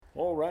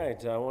All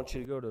right, I want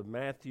you to go to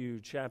Matthew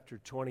chapter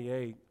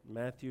 28.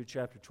 Matthew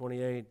chapter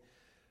 28.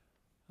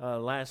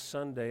 Last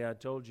Sunday, I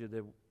told you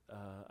that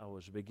I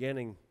was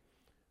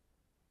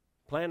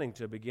planning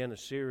to begin a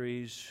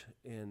series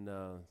in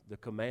the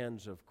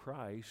commands of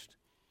Christ.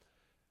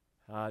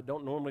 I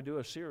don't normally do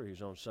a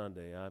series on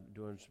Sunday.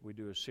 We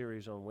do a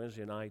series on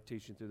Wednesday night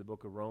teaching through the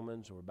book of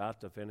Romans. We're about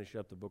to finish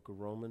up the book of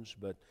Romans,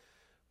 but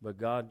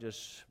God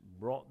just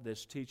brought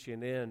this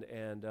teaching in,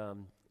 and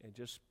it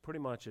just pretty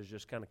much has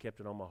just kind of kept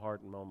it on my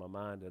heart and on my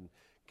mind, and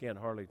can't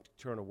hardly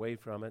turn away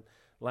from it.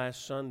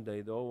 Last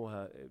Sunday,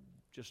 though,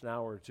 just an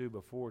hour or two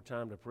before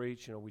time to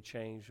preach, we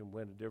changed and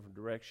went a different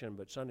direction.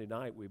 But Sunday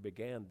night, we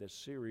began this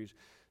series.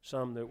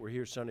 Some that were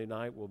here Sunday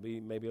night will be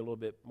maybe a little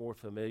bit more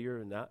familiar,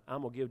 and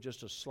I'm going to give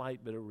just a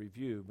slight bit of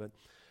review. But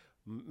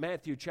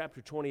Matthew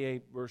chapter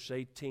 28, verse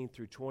 18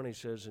 through 20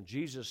 says, "And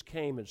Jesus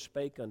came and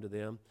spake unto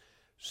them,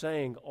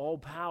 saying, All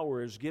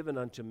power is given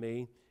unto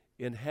me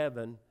in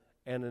heaven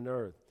and in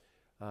earth."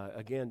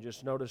 Again,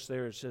 just notice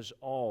there it says,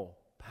 all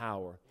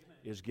power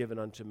is given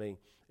unto me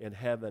in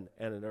heaven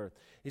and in earth.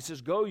 He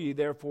says, "Go ye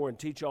therefore and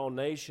teach all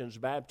nations,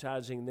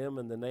 baptizing them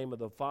in the name of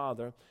the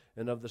Father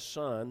and of the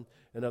Son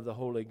and of the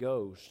Holy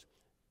Ghost,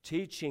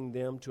 teaching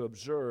them to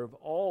observe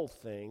all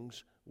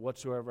things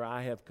whatsoever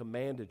I have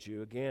commanded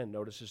you." Again,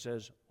 notice it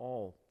says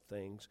all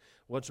things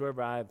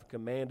whatsoever I have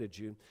commanded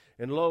you.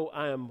 "And lo,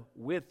 I am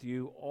with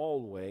you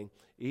always,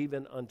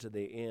 even unto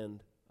the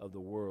end of the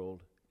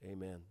world."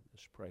 Amen.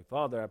 Let's pray.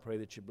 Father, I pray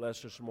that you bless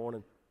us this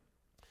morning.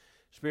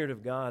 Spirit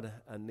of God,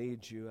 I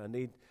need you. I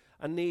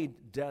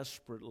need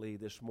desperately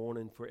this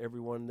morning for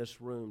everyone in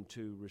this room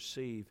to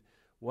receive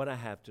what I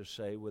have to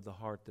say with the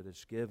heart that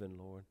it's given,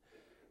 Lord.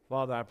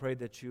 Father, I pray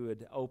that you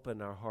would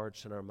open our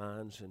hearts and our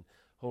minds, and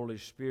Holy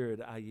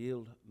Spirit, I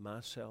yield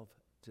myself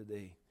to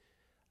thee.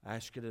 I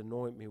ask you to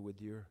anoint me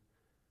with your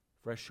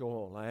fresh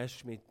oil. I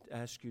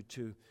ask you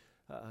to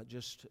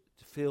just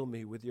fill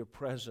me with your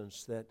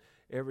presence, that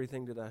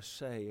everything that I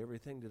say,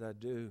 everything that I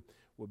do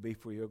will be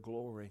for your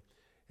glory.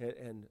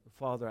 And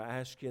Father, I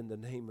ask you in the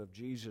name of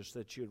Jesus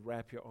that you'd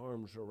wrap your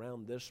arms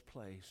around this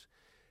place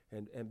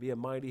and be a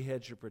mighty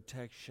hedge of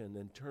protection,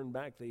 and turn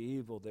back the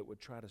evil that would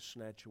try to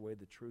snatch away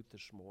the truth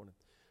this morning.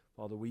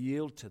 Father, we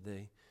yield to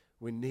thee.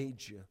 We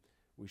need you.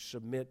 We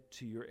submit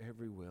to your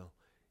every will.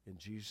 In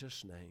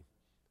Jesus' name,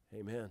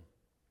 amen.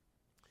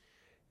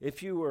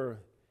 If you were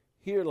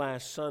here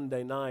last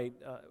Sunday night,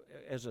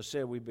 as I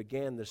said, we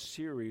began the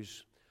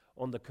series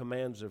on the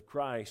commands of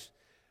Christ.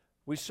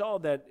 We saw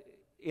that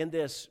in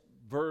these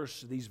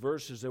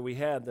verses that we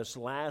had, this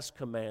last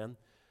command,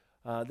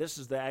 this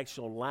is the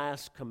actual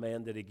last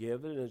command that he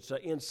gave. And it's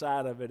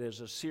inside of it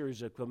is a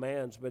series of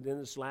commands. But in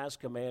this last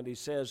command, he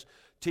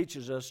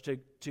teaches us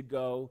to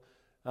go,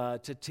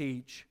 to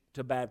teach,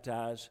 to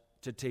baptize,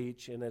 to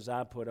teach, and as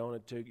I put on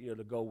it,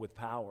 to go with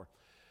power.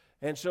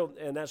 And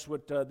that's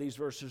what these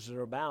verses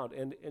are about.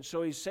 And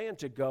so he's saying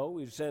to go.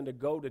 He's saying to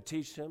go to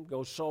teach them,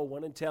 go soul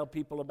win, and tell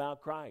people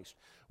about Christ.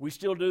 We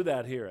still do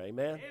that here,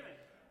 amen?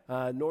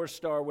 North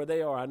Star, where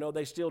they are, I know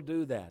they still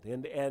do that.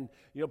 And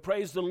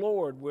praise the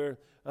Lord, where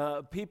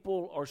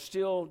people are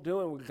still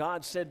doing what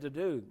God said to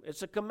do.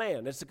 It's a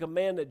command. It's a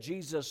command that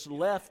Jesus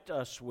left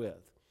us with.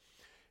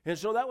 And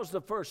so that was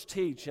the first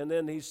teach. And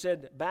then he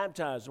said,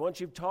 baptize. Once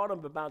you've taught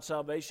them about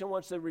salvation,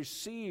 once they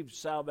received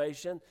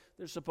salvation,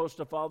 they're supposed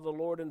to follow the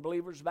Lord in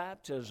believers'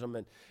 baptism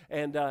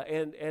and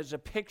as a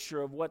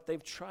picture of what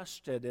they've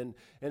trusted.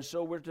 And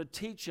so we're to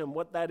teach them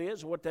what that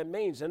is, what that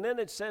means. And then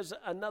it says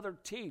another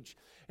teach.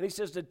 And he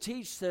says to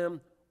teach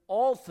them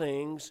all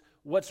things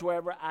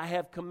whatsoever I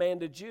have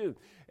commanded you.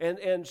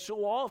 And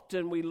so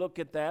often we look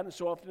at that, and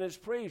so often it's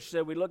preached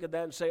that we look at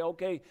that and say,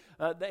 okay,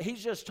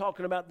 he's just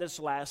talking about this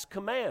last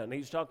command.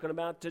 He's talking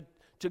about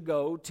to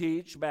go,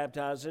 teach,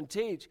 baptize, and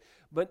teach.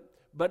 But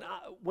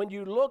when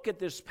you look at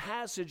this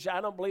passage,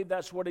 I don't believe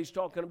that's what he's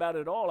talking about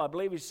at all. I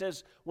believe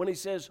when he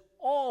says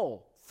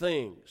all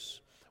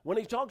things. When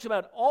he talks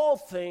about all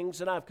things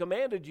that I've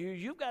commanded you,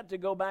 you've got to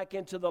go back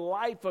into the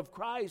life of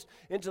Christ,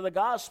 into the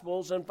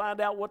Gospels, and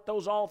find out what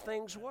those all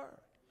things were.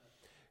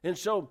 And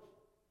so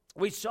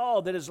we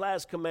saw that his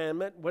last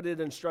commandment, what it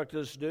instructed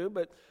us to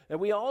do, and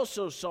we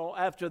also saw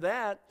after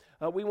that,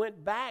 we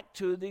went back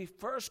to the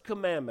first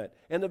commandment.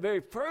 And the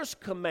very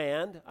first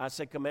command,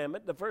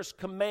 the first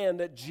command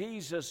that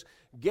Jesus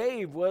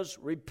gave was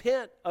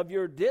repent of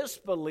your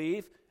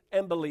disbelief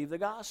and believe the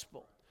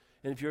gospel.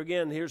 And if you're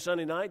again here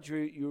Sunday night,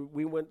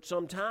 we went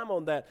some time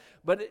on that.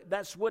 But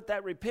that's what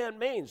that repent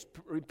means.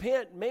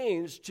 Repent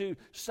means to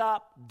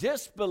stop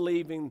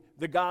disbelieving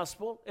the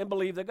gospel and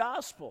believe the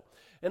gospel.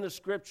 And the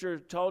scripture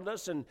told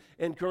us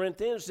in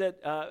Corinthians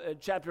that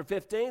chapter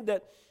 15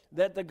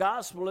 that the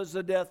gospel is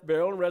the death,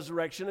 burial, and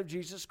resurrection of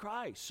Jesus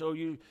Christ. So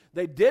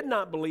they did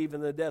not believe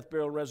in the death,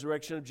 burial, and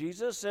resurrection of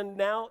Jesus, and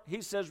now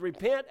he says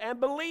repent and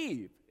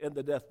believe in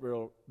the death,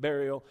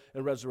 burial,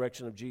 and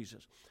resurrection of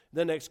Jesus.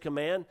 The next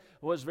command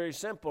was very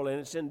simple, and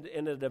it's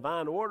in a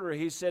divine order.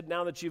 He said,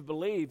 now that you've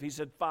believed, he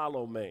said,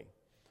 follow me.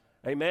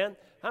 Amen?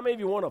 How many of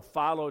you want to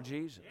follow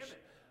Jesus?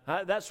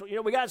 That's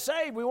what, we got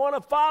saved. We want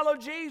to follow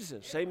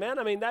Jesus. Amen.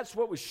 I mean, that's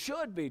what we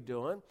should be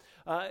doing.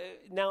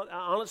 Now,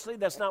 honestly,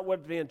 that's not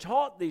what's being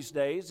taught these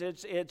days.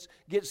 It's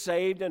get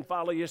saved and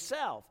follow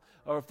yourself,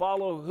 or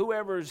follow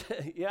whoever's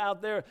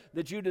out there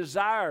that you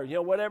desire,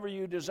 whatever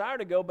you desire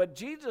to go. But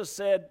Jesus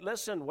said,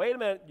 listen, wait a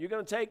minute, you're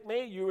going to take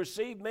me, you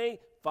receive me,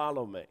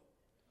 follow me.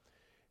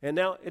 And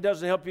now it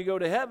doesn't help you go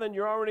to heaven.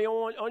 You're already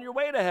on your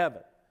way to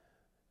heaven.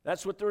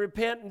 That's what the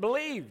repent and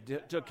believe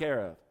took care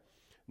of.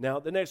 Now,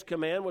 the next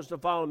command was to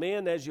follow me,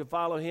 and as you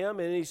follow him,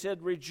 and he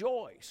said,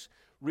 rejoice.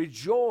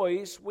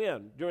 Rejoice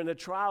when? During the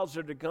trials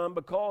that are to come,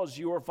 because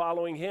you are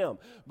following him.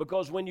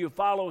 Because when you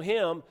follow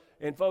him,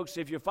 and folks,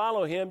 if you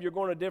follow him, you're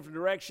going a different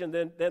direction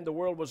than the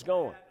world was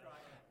going.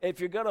 If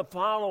you're going to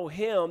follow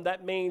him,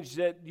 that means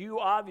that you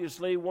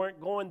obviously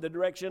weren't going the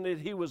direction that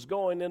he was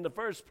going in the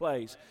first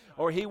place,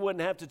 or he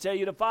wouldn't have to tell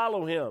you to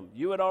follow him.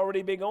 You would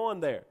already be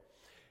going there.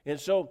 And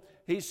so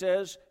he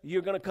says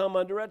you're going to come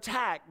under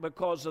attack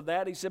because of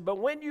that. He said, but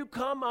when you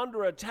come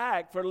under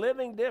attack for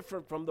living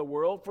different from the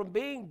world, from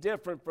being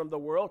different from the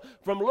world,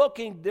 from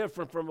looking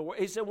different from the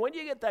world, he said, when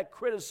you get that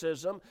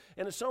criticism,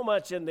 and there's so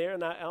much in there,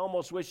 and I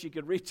almost wish you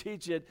could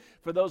reteach it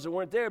for those that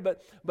weren't there,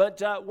 but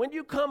when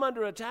you come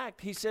under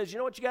attack, he says, you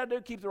know what you got to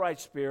do? Keep the right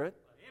spirit.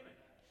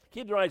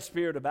 Keep the right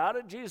spirit about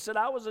it. Jesus said,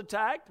 I was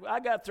attacked. I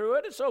got through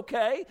it. It's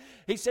okay.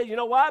 He said, you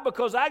know why?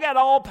 Because I got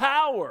all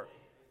power.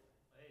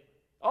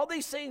 All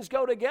these things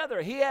go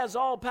together. He has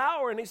all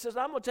power, and he says,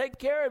 I'm going to take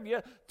care of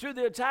you through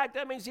the attack.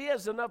 That means he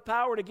has enough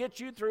power to get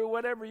you through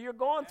whatever you're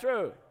going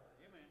through.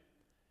 Amen.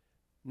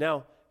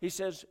 Now, he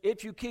says,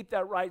 if you keep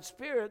that right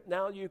spirit,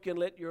 now you can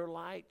let your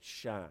light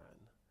shine.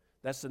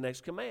 That's the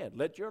next command.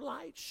 Let your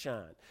light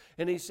shine.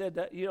 And he said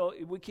that,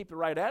 if we keep the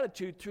right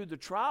attitude through the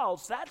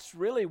trials, that's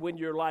really when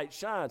your light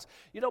shines.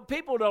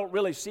 People don't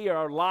really see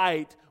our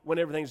light when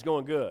everything's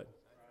going good.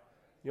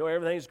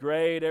 Everything's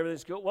great,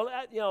 everything's good. Well,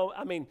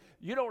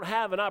 you don't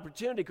have an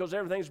opportunity because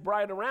everything's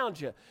bright around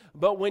you.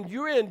 But when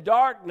you're in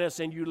darkness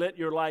and you let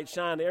your light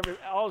shine,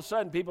 all of a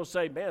sudden people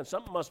say, man,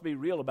 something must be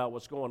real about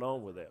what's going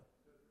on with them.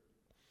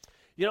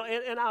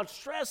 And I'll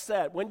stress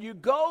that. When you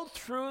go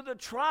through the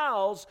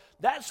trials,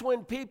 that's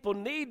when people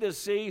need to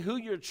see who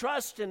you're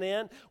trusting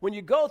in. When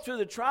you go through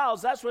the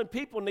trials, that's when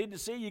people need to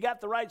see you got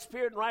the right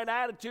spirit and right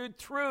attitude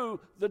through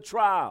the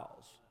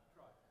trials.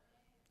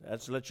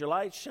 That's let your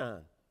light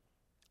shine.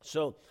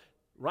 So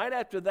right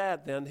after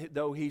that, then,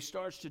 though, he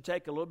starts to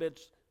take a little bit,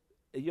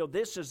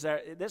 this is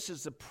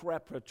the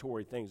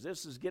preparatory things.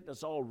 This is getting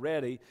us all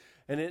ready.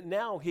 And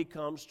now he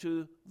comes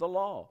to the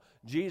law.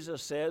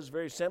 Jesus says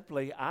very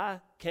simply, I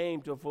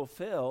came to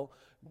fulfill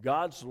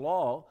God's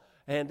law.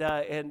 And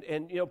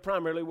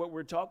primarily what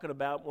we're talking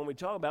about, we're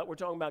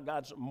talking about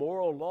God's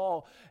moral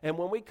law. And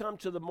when we come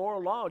to the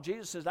moral law,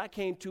 Jesus says, I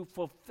came to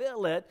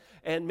fulfill it.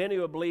 And many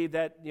will believe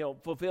that,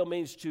 fulfill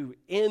means to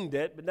end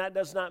it, but that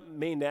does not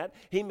mean that.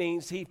 He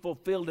means he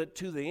fulfilled it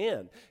to the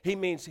end. He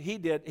means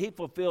he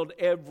fulfilled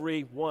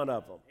every one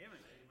of them.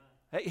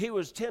 He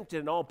was tempted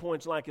in all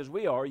points like as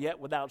we are, yet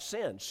without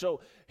sin. So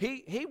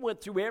he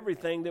went through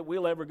everything that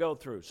we'll ever go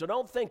through. So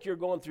don't think you're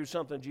going through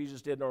something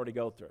Jesus didn't already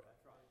go through.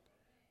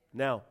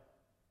 Now,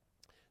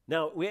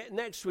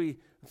 last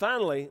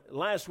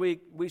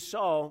week, we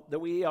saw that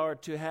we are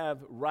to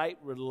have right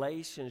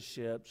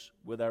relationships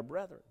with our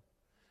brethren.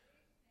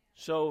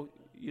 So,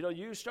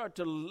 you start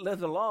to live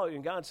the law,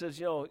 and God says,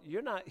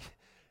 you're not,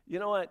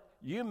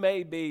 you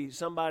may be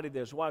somebody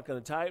that's walking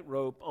a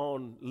tightrope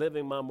on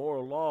living my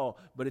moral law,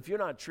 but if you're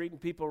not treating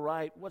people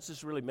right, what's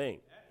this really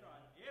mean?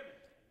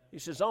 He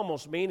says,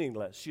 almost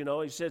meaningless,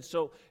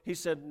 He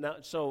said, now,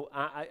 so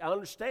I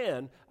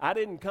understand. I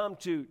didn't come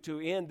to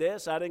end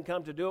this. I didn't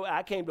come to do it.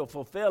 I came to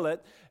fulfill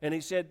it. And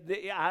he said,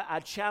 I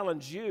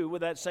challenge you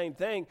with that same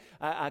thing.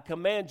 I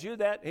command you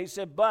that. He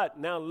said, but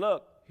now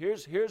look,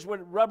 here's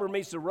where rubber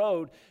meets the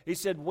road. He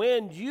said,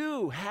 when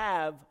you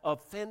have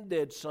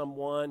offended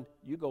someone,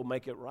 you go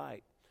make it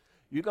right.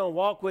 You're going to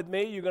walk with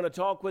me. You're going to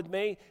talk with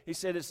me. He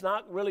said, it's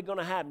not really going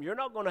to happen. You're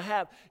not going to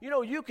have,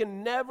 you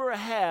can never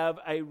have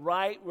a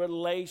right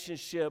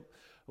relationship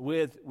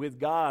with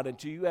God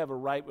until you have a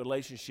right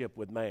relationship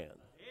with man.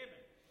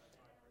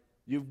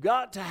 You've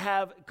got to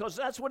have, because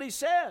that's what he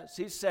says.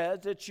 He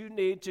says that you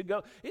need to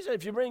go. He said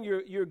if you bring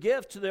your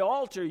gift to the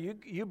altar,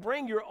 you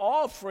bring your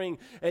offering,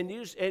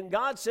 and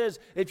God says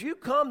if you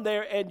come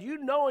there and you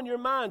know in your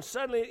mind,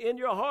 suddenly in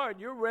your heart,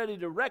 you're ready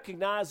to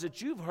recognize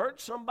that you've hurt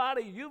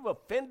somebody, you've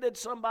offended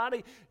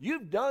somebody,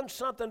 you've done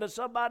something to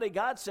somebody,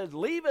 God says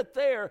leave it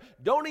there.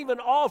 Don't even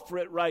offer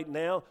it right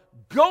now.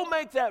 Go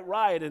make that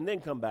right and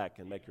then come back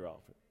and make your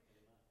offering.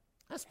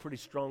 That's pretty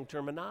strong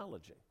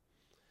terminology.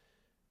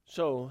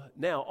 So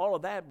now all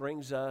of that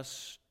brings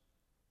us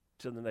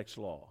to the next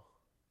law,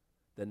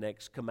 the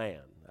next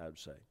command, I would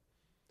say.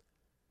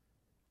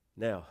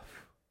 Now,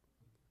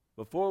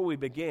 before we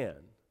begin,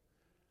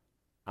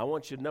 I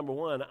want you to, number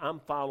one, I'm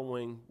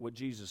following what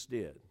Jesus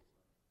did.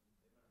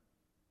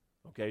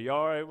 Okay, you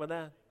all right with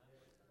that?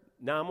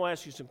 Now, I'm going to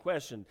ask you some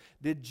questions.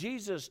 Did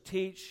Jesus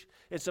teach?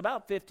 It's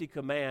about 50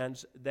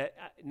 commands that,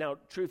 now,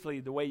 truthfully,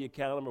 the way you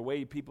count them or the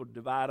way people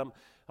divide them,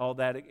 all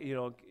that,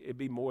 it'd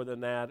be more than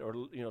that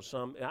or,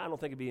 some. I don't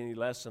think it'd be any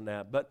less than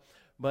that.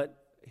 But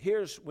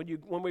here's, when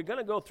we're going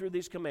to go through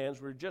these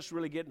commands, we're just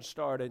really getting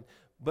started.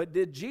 But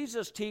did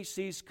Jesus teach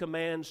these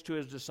commands to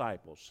his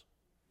disciples?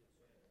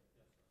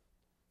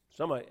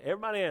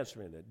 Everybody answer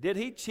me that. Did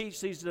he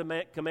teach these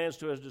commands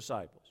to his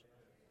disciples?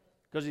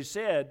 Because he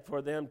said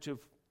for them to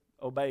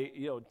obey,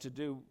 to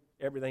do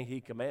everything he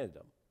commanded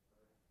them.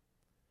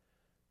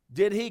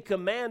 Did he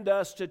command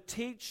us to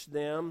teach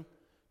them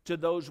to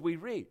those we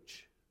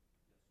reach?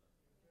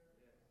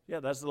 Yeah,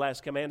 that's the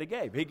last command he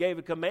gave. He gave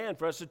a command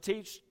for us to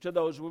teach to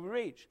those we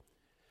reach.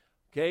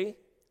 Okay?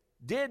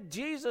 Did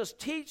Jesus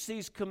teach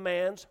these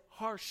commands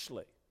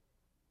harshly?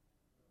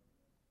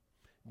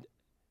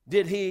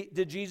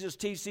 Did Jesus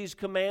teach these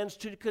commands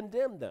to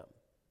condemn them?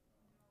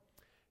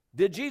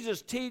 Did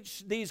Jesus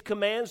teach these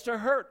commands to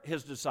hurt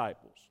his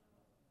disciples?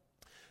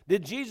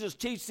 Did Jesus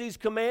teach these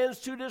commands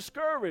to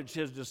discourage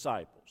his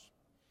disciples?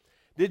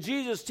 Did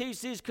Jesus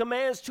teach these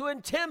commands to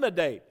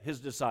intimidate his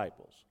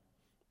disciples?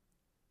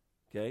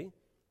 Okay.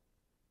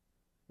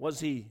 Was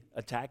he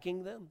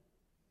attacking them?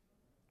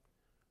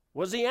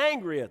 Was he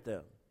angry at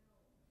them?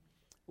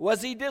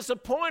 Was he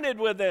disappointed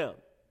with them?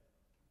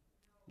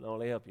 No,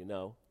 they help you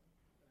know.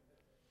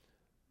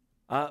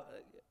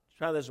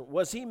 Try this.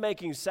 Was he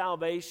making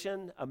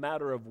salvation a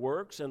matter of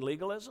works and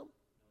legalism?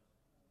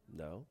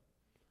 No.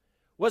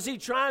 Was he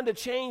trying to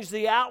change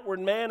the outward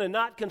man and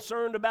not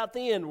concerned about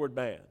the inward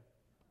man?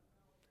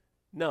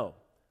 No.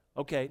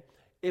 Okay.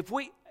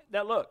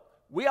 Now look,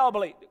 we all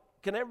believe.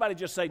 Can everybody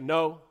just say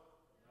no?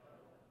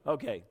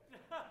 Okay.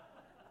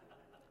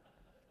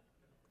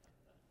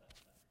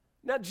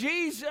 Now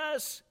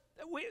Jesus,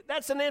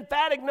 that's an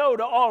emphatic no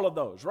to all of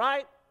those,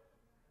 right?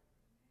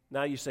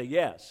 Now you say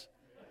yes.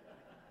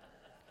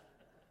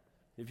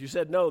 If you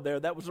said no there,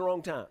 that was the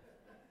wrong time.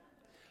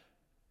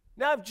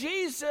 Now, if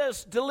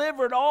Jesus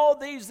delivered all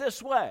these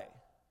this way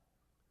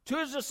to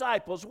his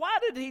disciples, why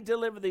did he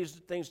deliver these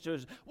things to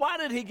his? Why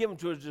did he give them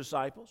to his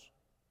disciples?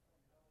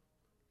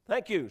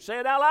 Thank you. Say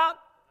it out loud.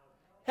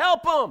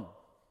 Help them.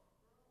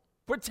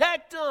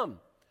 Protect them.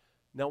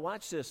 Now,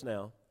 watch this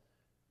now.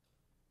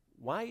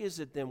 Why is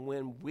it then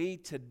when we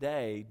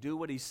today do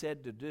what he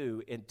said to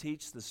do and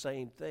teach the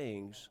same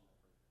things,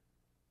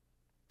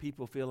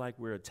 people feel like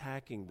we're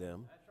attacking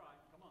them?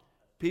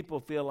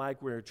 People feel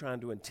like we're trying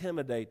to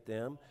intimidate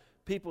them.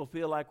 People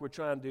feel like we're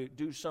trying to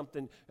do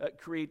something,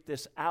 create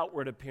this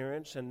outward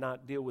appearance and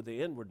not deal with the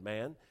inward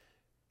man.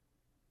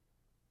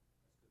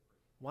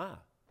 Why?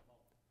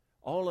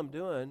 All I'm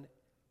doing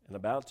and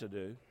about to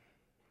do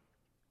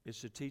is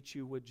to teach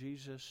you what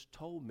Jesus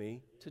told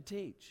me to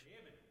teach.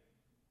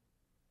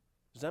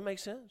 Does that make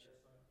sense?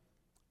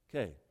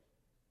 Okay.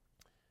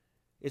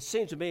 It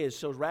seems to me,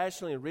 so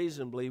rationally and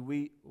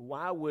reasonably,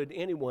 why would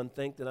anyone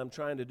think that I'm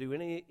trying to do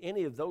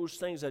any of those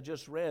things I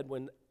just read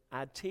when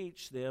I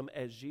teach them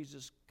as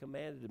Jesus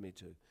commanded me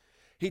to?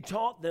 He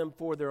taught them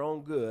for their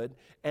own good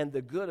and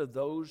the good of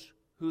those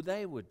who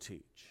they would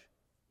teach.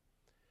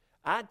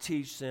 I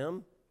teach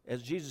them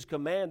as Jesus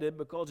commanded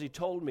because he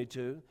told me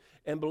to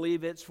and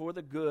believe it's for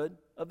the good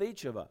of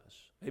each of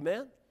us.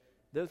 Amen?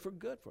 They're for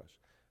good for us.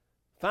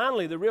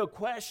 Finally, the real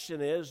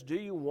question is, do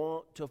you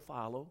want to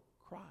follow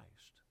Christ?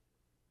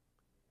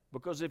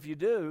 Because if you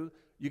do,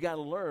 you got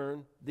to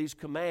learn these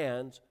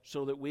commands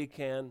so that we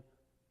can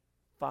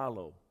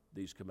follow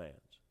these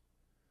commands.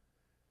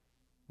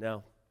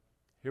 Now,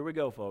 here we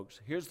go, folks.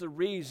 Here's the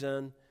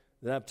reason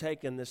that I've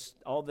taken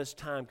all this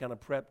time, kind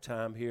of prep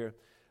time here,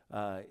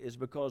 is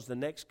because the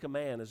next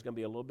command is going to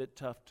be a little bit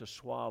tough to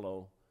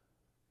swallow,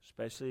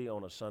 especially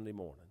on a Sunday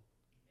morning.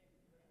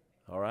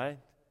 All right?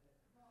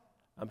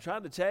 I'm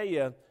trying to tell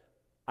you,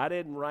 I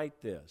didn't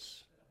write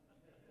this.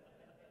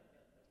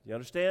 You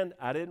understand?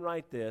 I didn't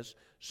write this.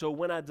 So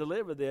when I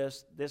deliver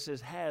this,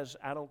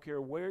 I don't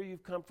care where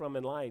you've come from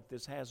in life,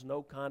 this has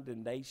no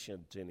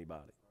condemnation to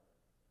anybody.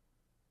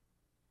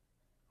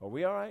 Are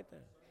we all right then?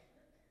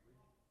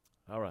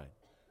 All right.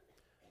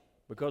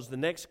 Because the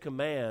next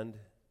command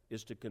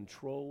is to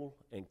control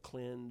and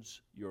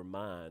cleanse your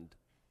mind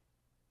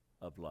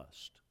of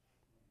lust.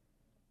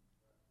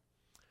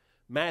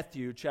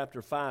 Matthew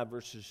chapter 5,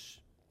 verses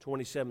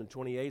 27,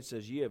 28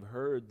 says, "Ye have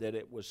heard that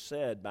it was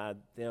said by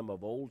them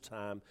of old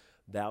time,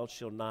 thou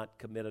shalt not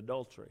commit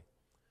adultery."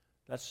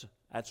 That's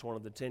one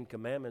of the 10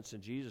 commandments,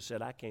 and Jesus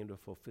said, I came to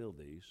fulfill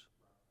these.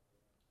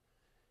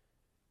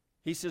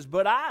 He says,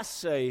 "But I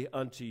say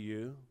unto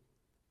you,"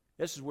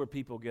 this is where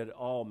people get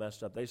all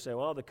messed up. They say,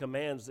 well, the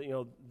commands,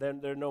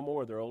 they're no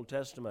more, they're Old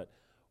Testament.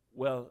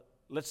 Well,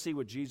 let's see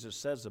what Jesus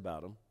says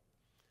about them.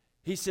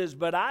 He says,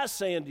 "But I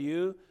say unto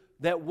you,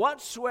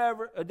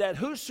 that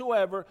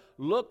whosoever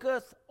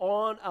looketh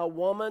on a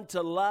woman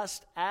to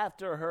lust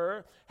after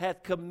her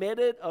hath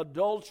committed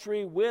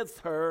adultery with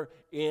her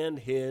in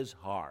his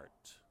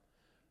heart."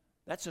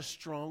 That's a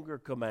stronger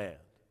command.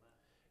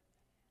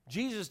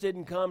 Jesus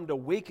didn't come to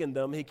weaken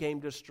them, he came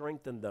to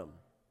strengthen them.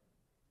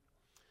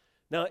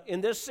 Now,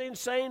 in this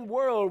insane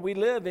world we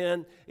live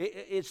in,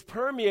 it's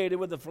permeated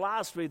with the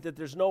philosophy that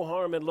there's no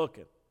harm in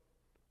looking.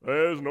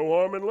 There's no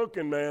harm in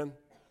looking, man.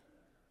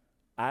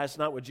 That's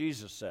not what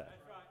Jesus said.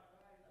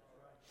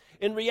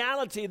 In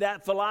reality,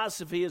 that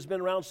philosophy has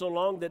been around so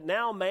long that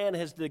now man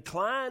has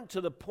declined to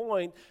the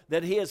point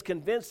that he has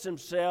convinced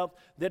himself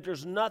that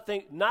there's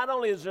nothing, not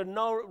only is there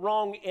no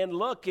wrong in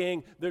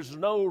looking, there's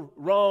no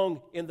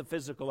wrong in the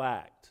physical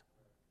act.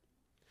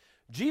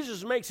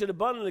 Jesus makes it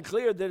abundantly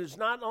clear that it's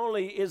not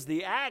only is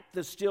the act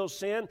that's still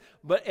sin,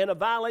 but in a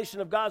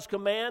violation of God's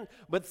command,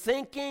 but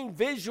thinking,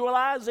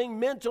 visualizing,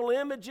 mental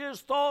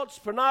images, thoughts,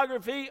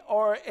 pornography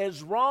are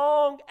as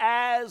wrong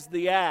as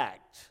the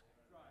act.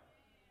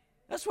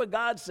 That's what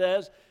God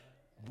says.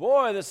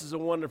 Boy, this is a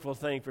wonderful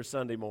thing for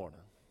Sunday morning.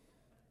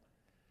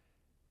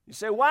 You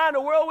say, why in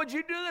the world would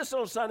you do this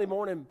on Sunday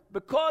morning?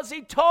 Because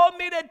He told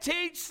me to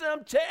teach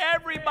them to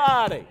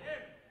everybody.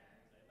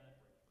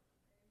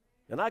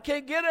 And I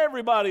can't get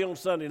everybody on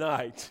Sunday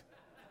night.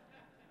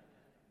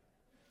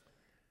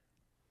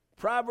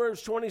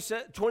 Proverbs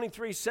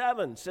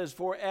 23:7 says,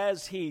 for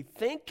as he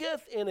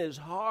thinketh in his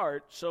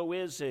heart, so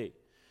is he.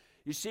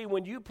 You see,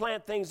 when you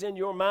plant things in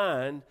your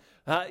mind,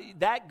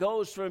 that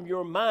goes from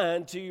your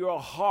mind to your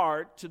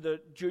heart, to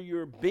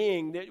your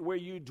being, where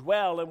you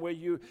dwell and where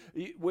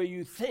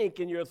you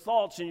think in your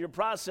thoughts and your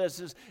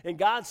processes. And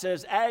God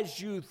says, as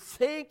you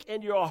think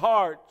in your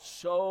heart,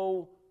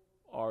 so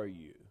are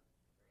you.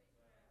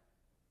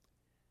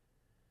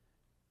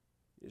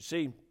 You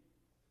see,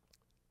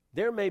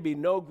 there may be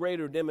no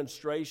greater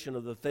demonstration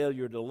of the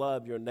failure to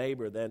love your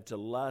neighbor than to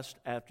lust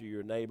after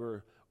your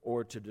neighbor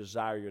or to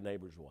desire your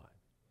neighbor's wife.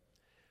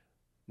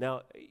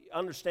 Now,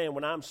 understand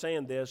when I'm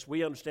saying this,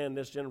 we understand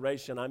this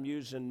generation. I'm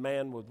using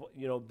man with,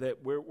 that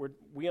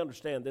we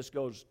understand this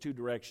goes two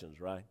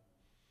directions, right?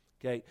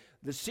 Okay.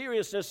 The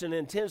seriousness and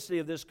intensity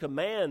of this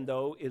command,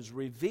 though, is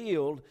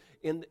revealed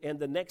in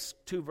the next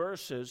two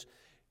verses.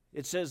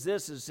 It says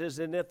this,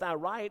 and if thy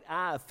right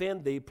eye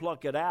offend thee,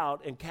 pluck it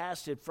out and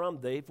cast it from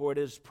thee, for it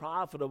is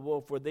profitable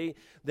for thee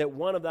that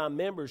one of thy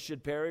members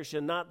should perish,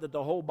 and not that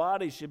the whole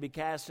body should be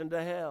cast into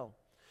hell.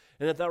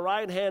 And if thy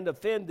right hand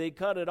offend thee,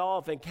 cut it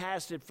off and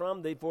cast it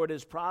from thee, for it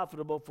is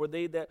profitable for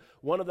thee that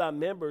one of thy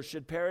members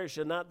should perish,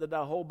 and not that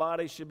thy whole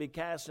body should be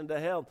cast into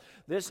hell.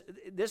 This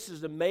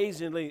is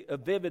amazingly a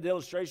vivid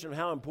illustration of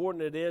how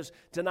important it is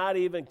to not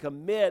even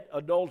commit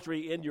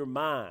adultery in your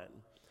mind.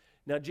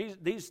 Now,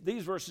 these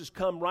verses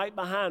come right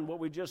behind what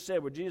we just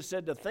said, where Jesus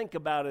said to think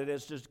about it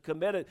is to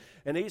commit it.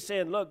 And He's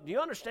saying, look, do you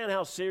understand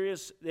how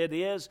serious it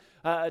is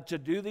to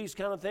do these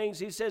kind of things?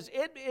 He says,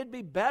 it'd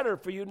be better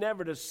for you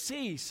never to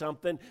see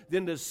something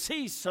than to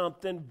see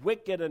something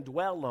wicked and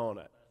dwell on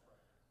it.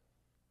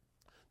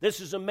 This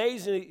is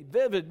amazingly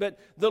vivid, but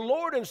the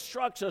Lord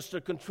instructs us to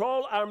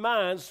control our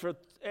minds,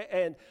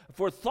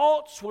 for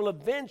thoughts will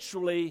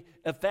eventually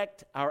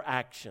affect our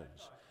actions.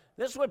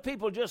 This is what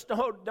people just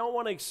don't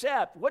want to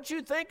accept. What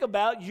you think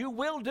about, you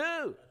will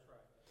do.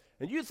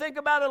 And you think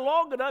about it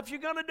long enough, you're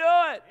going to do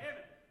it.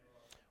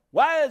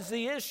 Why is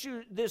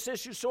this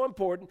issue so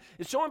important?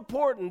 It's so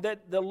important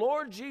that the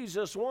Lord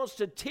Jesus wants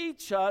to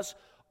teach us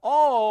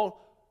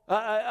all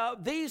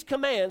these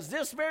commands,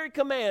 this very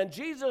command.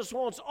 Jesus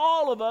wants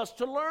all of us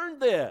to learn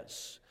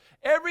this.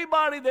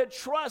 Everybody that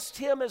trusts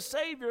Him as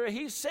Savior,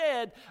 He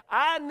said,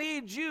 I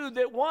need you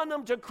that want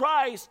them to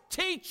Christ,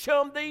 teach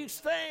them these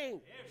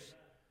things.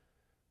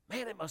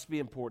 Man, it must be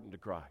important to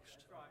Christ.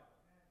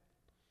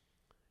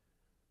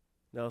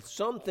 Now,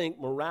 some think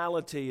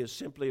morality is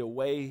simply a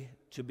way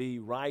to be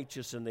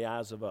righteous in the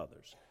eyes of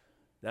others.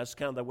 That's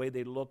kind of the way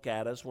they look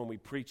at us when we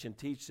preach and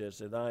teach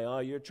this. And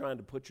you're trying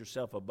to put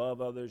yourself above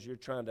others. You're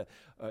trying to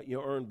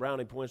earn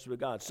brownie points with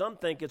God. Some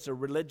think it's a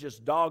religious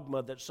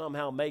dogma that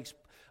somehow makes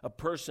a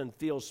person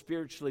feel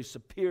spiritually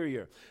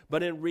superior.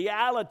 But in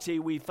reality,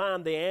 we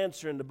find the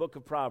answer in the book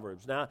of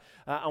Proverbs. Now,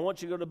 I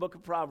want you to go to the book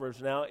of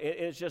Proverbs now.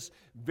 It's just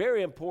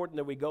very important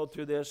that we go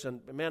through this.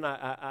 And, man,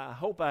 I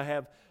hope I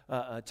have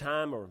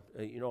time, or,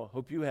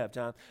 hope you have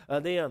time.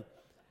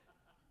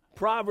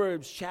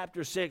 Proverbs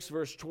chapter 6,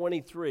 verse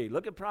 23.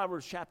 Look at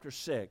Proverbs chapter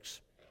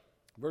 6,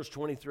 verse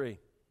 23.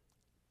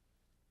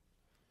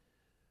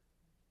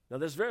 Now,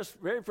 this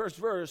very first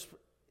verse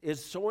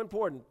is so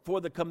important. For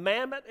the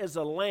commandment is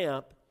a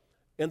lamp,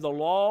 and the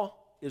law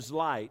is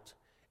light,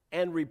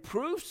 and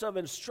reproofs of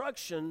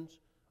instructions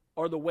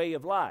are the way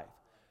of life.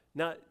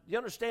 Now, you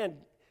understand,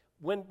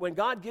 when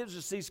God gives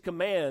us these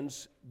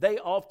commands, they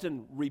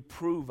often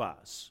reprove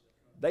us.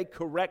 They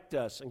correct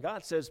us. And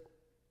God says,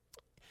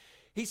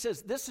 He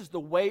says, this is the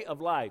way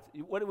of life.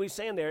 What are we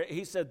saying there?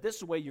 He said, this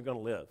is the way you're going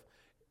to live.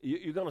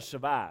 You're going to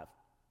survive.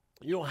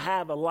 You'll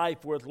have a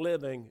life worth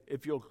living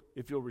if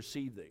you'll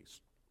receive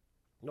these.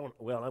 No,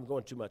 well, I'm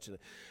going too much in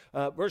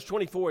it. Verse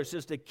 24, it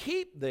says, to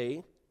keep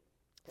thee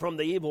from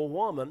the evil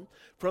woman,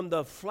 from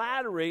the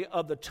flattery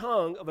of the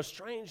tongue of a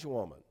strange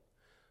woman.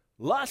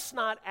 Lust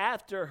not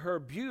after her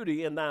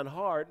beauty in thine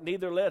heart,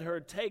 neither let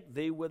her take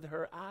thee with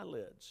her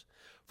eyelids.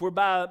 For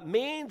by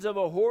means of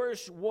a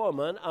whorish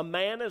woman, a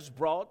man is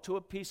brought to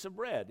a piece of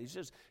bread. He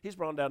says, he's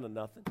brought down to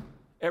nothing.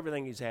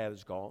 Everything he's had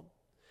is gone.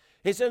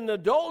 He said, an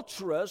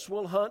adulteress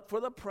will hunt for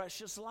the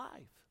precious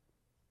life.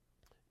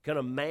 Can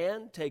a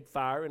man take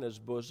fire in his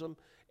bosom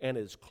and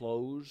his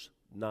clothes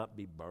not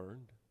be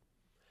burned?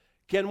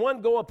 Can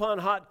one go upon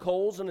hot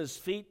coals and his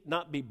feet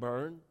not be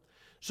burned?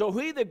 So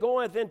he that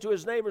goeth into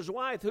his neighbor's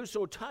wife,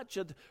 whoso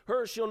toucheth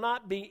her shall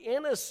not be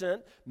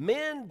innocent.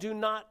 Men do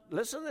not,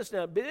 listen to this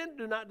now, men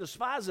do not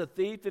despise a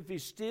thief if he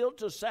steal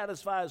to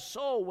satisfy his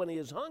soul when he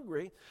is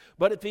hungry.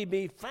 But if he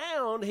be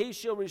found, he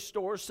shall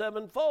restore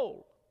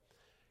sevenfold.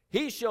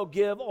 He shall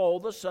give all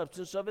the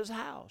substance of his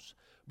house.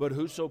 But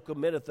whoso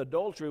committeth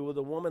adultery with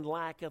a woman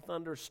lacketh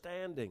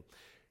understanding.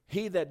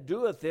 He that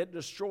doeth it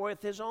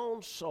destroyeth his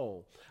own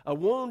soul. A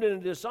wound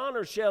and a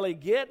dishonor shall he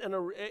get,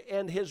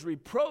 and his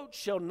reproach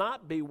shall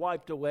not be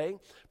wiped away.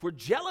 For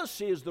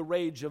jealousy is the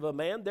rage of a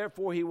man,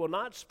 therefore he will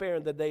not spare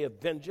in the day of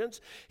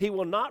vengeance. He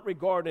will not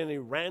regard any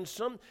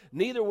ransom,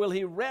 neither will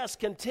he rest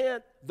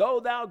content,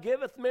 though thou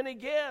giveth many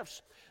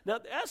gifts. Now,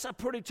 that's a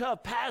pretty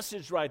tough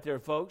passage right there,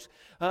 folks.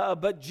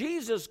 But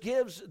Jesus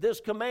gives this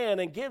command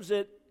and gives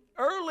it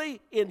early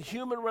in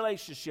human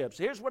relationships.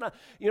 Here's what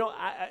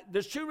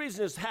there's two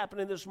reasons it's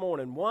happening this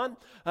morning. One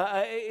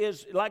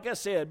is, like I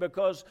said,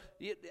 because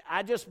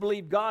I just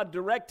believe God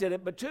directed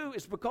it. But two,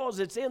 it's because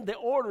it's in the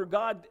order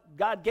God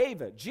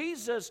gave it.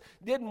 Jesus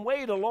didn't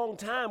wait a long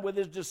time with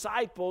his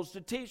disciples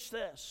to teach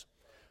this.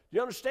 You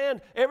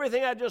understand?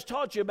 Everything I just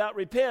taught you about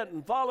repent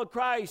and follow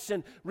Christ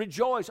and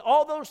rejoice,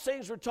 all those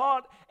things were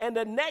taught. And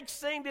the next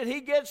thing that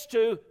he gets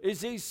to is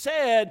he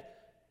said,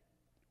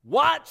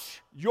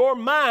 watch your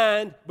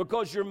mind,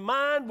 because your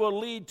mind will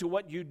lead to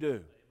what you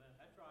do.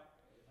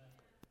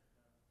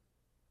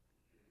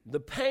 The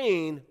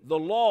pain, the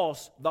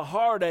loss, the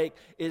heartache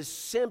is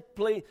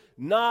simply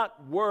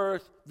not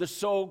worth the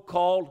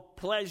so-called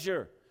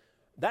pleasure.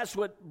 That's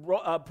what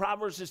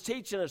Proverbs is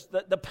teaching us.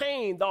 The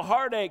pain, the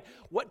heartache,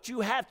 what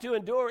you have to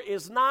endure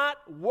is not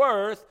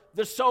worth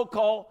the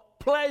so-called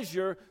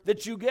pleasure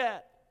that you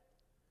get.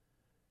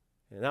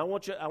 And I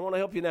want to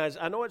help you now.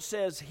 I know it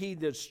says he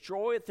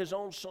destroyeth his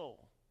own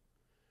soul.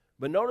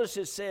 But notice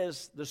it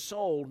says the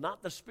soul,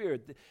 not the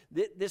spirit.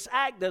 This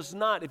act does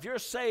not, if you're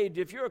saved,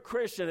 if you're a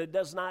Christian, it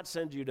does not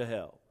send you to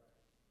hell.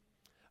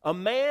 A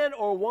man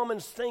or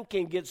woman's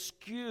thinking gets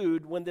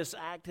skewed when this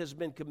act has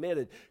been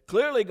committed.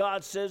 Clearly,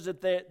 God says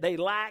that they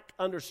lack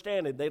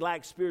understanding. They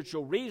lack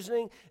spiritual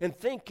reasoning and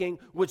thinking,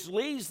 which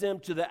leads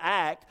them to the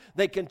act.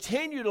 They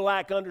continue to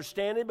lack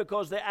understanding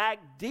because the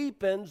act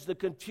deepens the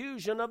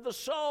confusion of the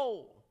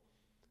soul.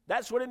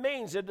 That's what it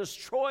means. It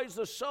destroys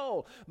the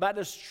soul. By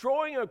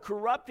destroying or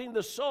corrupting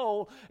the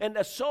soul, and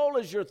the soul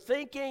is your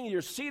thinking,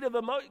 your seat of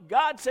emotion.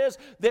 God says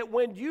that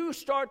when you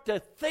start to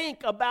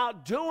think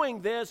about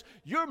doing this,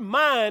 your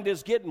mind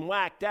is getting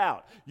whacked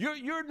out.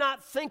 You're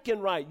not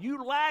thinking right.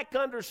 You lack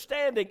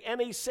understanding.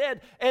 And he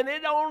said, and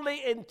it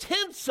only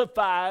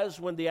intensifies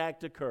when the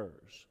act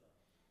occurs.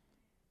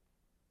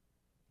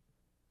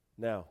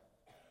 Now,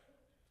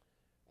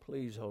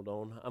 please hold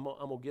on. I'm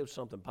going to give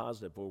something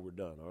positive before we're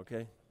done,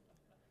 okay?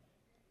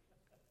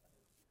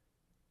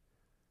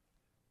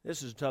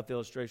 This is a tough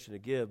illustration to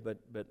give, but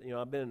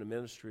I've been in the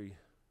ministry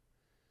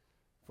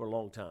for a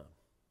long time.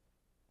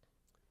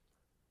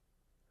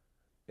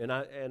 And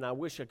I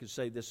wish I could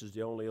say this is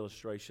the only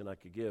illustration I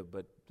could give,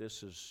 but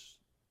this is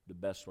the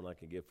best one I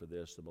can give for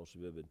this, the most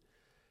vivid.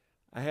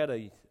 I had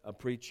a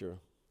preacher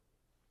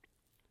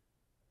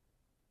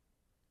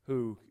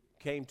who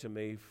came to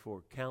me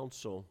for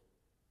counsel,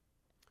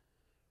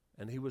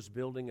 and he was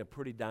building a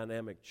pretty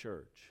dynamic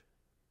church.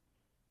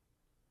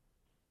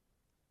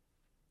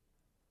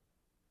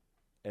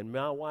 And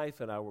my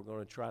wife and I were going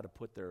to try to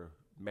put their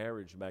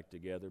marriage back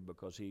together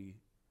because he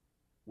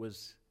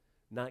was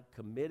not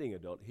committing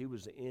adultery. He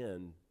was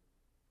in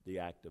the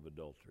act of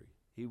adultery.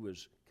 He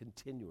was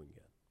continuing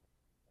it.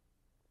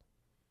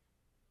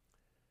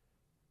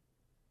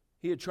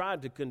 He had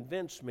tried to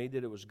convince me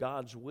that it was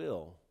God's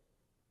will,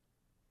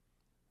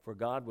 for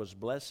God was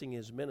blessing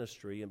his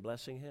ministry and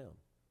blessing him.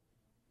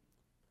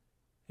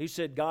 He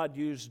said God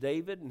used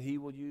David and he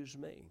will use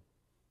me.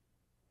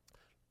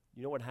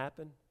 You know what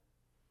happened?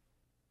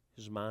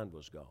 His mind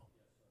was gone.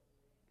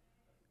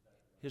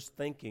 His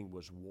thinking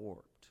was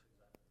warped.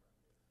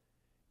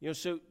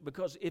 So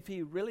because if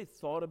he really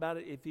thought about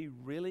it, if he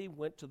really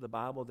went to the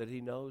Bible that he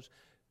knows,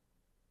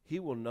 he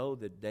will know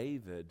that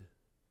David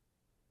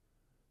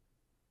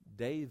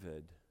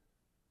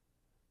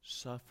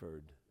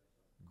suffered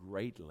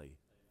greatly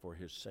for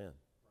his sin.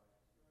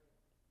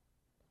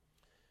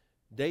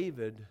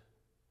 David,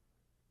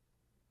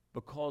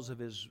 because of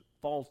his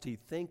faulty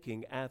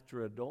thinking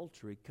after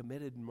adultery,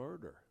 committed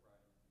murder.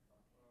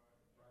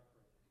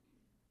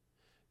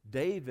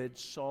 David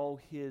saw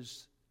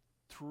his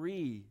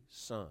 3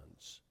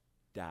 sons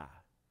die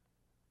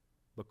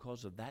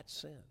because of that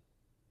sin.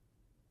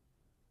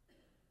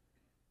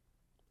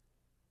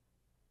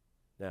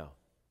 Now,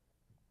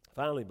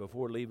 finally,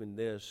 before leaving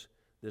this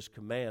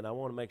command, I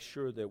want to make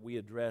sure that we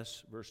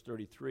address verse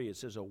 33. It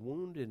says, a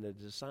wound and a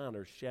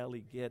dishonor shall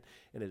he get,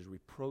 and his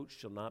reproach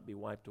shall not be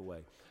wiped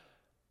away.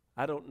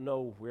 I don't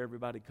know where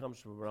everybody comes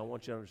from, but I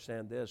want you to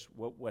understand this.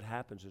 What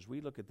happens is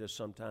we look at this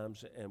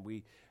sometimes, and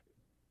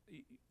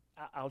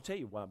I'll tell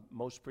you why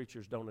most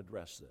preachers don't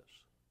address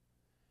this.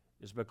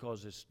 It's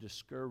because it's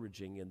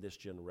discouraging in this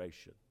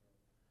generation.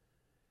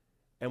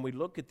 And we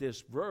look at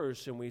this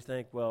verse and we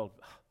think, well,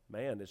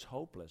 man, it's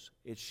hopeless.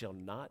 It shall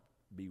not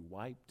be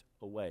wiped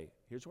away.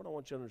 Here's what I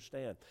want you to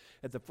understand.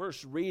 At the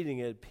first reading,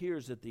 it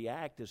appears that the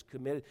act is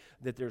committed,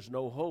 that there's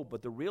no hope.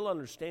 But the real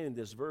understanding of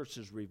this verse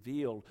is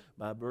revealed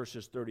by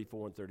verses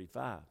 34 and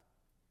 35.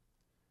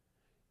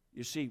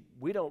 You see,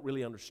 we don't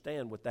really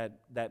understand what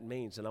that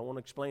means, and I want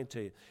to explain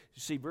to you.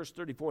 You see, verse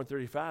 34 and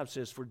 35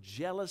 says, "For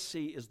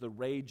jealousy is the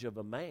rage of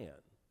a man.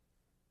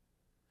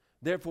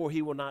 Therefore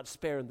he will not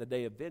spare in the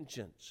day of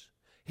vengeance.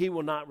 He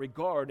will not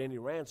regard any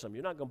ransom."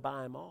 You're not going to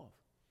buy him off.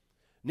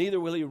 "Neither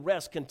will he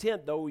rest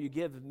content, though you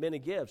give many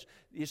gifts."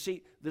 You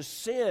see, the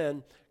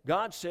sin,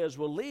 God says,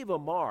 will leave a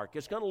mark.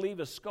 It's going to leave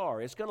a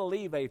scar. It's going to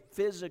leave a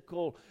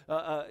physical,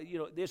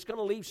 it's going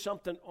to leave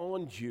something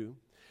on you.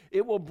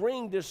 It will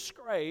bring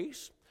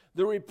disgrace.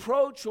 The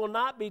reproach will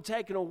not be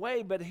taken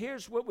away, but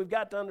here's what we've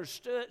got to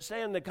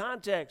understand the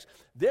context.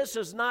 This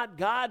is not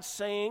God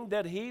saying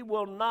that he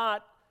will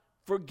not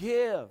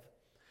forgive.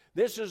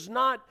 This is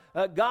not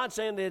God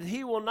saying that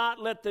he will not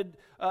let the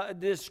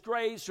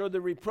disgrace or the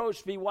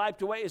reproach be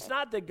wiped away. It's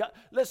not that God,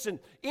 listen,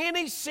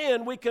 any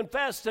sin we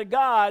confess to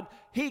God,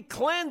 he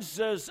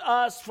cleanses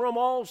us from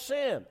all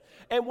sin.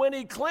 And when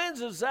he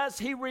cleanses us,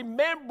 he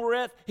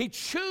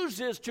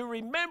chooses to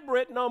remember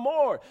it no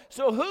more.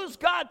 So who's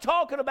God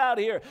talking about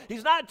here?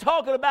 He's not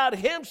talking about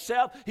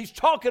himself. He's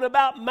talking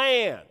about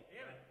man.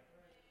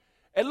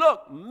 And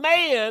look,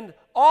 man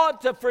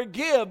ought to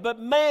forgive, but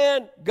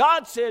man,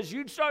 God says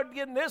you start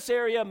getting this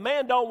area,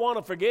 man don't want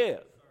to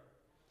forgive.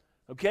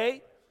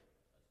 Okay?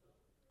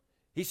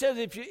 He says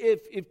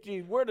if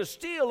you were to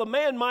steal, a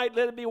man might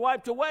let it be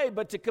wiped away,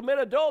 but to commit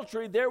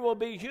adultery, there will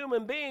be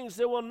human beings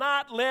that will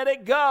not let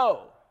it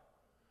go.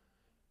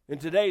 In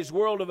today's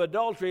world of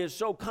adultery, it's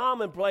so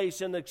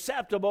commonplace and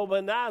acceptable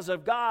in the eyes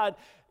of God,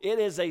 it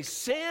is a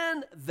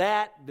sin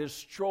that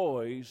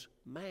destroys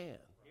man.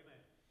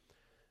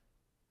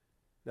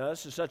 Now,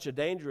 this is such a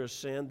dangerous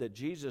sin that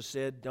Jesus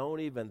said, don't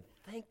even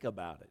think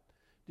about it.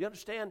 Do you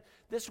understand?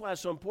 This is why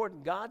it's so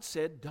important. God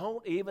said,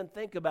 don't even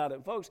think about it.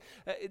 And folks,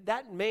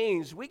 that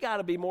means we got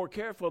to be more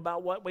careful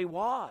about what we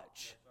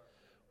watch.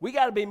 We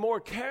got to be more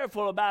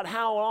careful about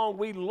how long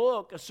we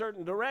look a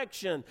certain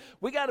direction.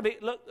 We got to be,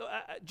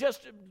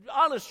 just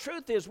honest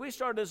truth is, we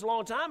started this a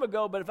long time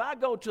ago, but if I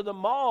go to the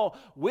mall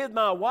with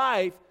my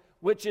wife,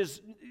 which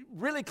is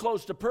really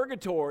close to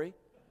purgatory,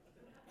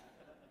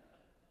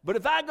 but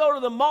if I go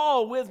to the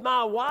mall with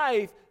my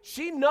wife,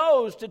 she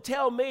knows to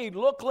tell me,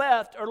 look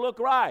left or look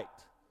right.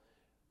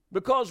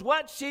 Because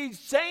what she's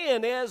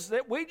saying is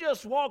that we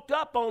just walked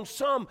up on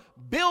some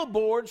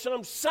billboard,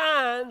 some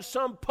sign,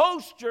 some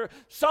poster,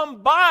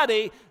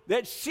 somebody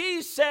that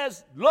she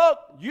says, look,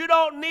 you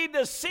don't need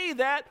to see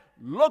that.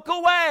 Look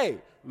away.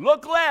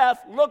 Look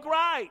left. Look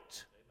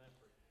right.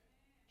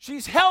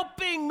 She's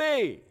helping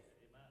me.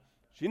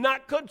 She's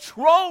not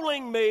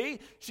controlling me.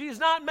 She's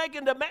not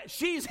making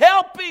she's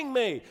helping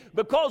me.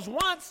 Because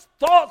once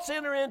thoughts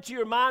enter into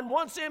your mind,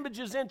 once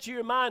images into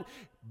your mind,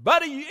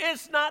 buddy,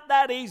 it's not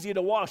that easy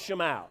to wash them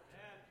out.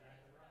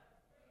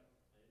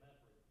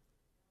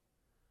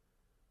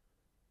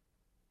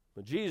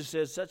 But Jesus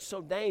says that's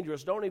so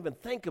dangerous. Don't even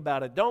think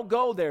about it. Don't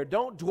go there.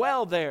 Don't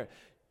dwell there.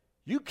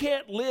 You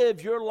can't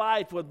live your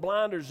life with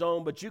blinders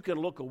on, but you can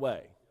look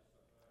away.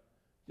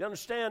 You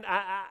understand?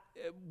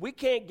 We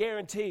can't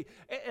guarantee.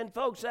 And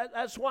folks,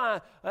 that's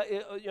why,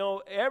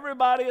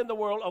 everybody in the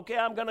world, okay,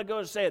 I'm going to go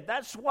and say it.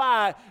 That's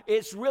why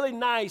it's really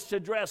nice to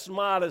dress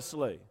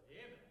modestly.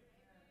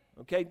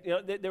 Okay,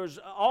 there's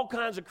all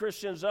kinds of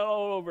Christians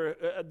all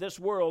over this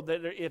world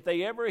that if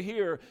they ever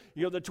hear,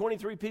 the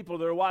 23 people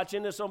that are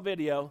watching this on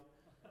video,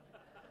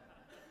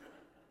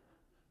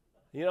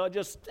 you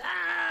just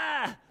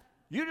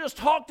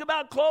talked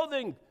about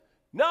clothing.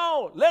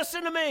 No,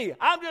 listen to me.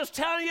 I'm just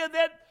telling you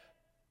that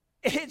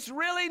it's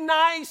really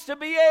nice to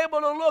be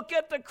able to look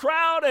at the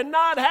crowd and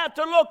not have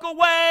to look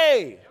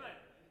away.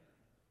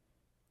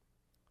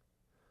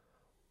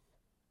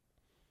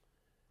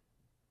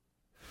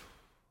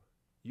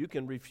 You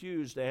can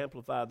refuse to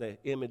amplify the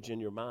image in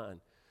your mind.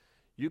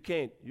 You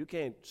can't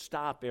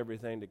stop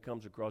everything that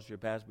comes across your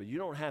path, but you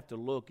don't have to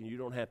look and you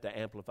don't have to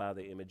amplify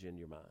the image in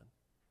your mind.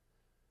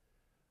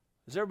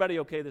 Is everybody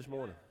okay this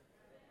morning?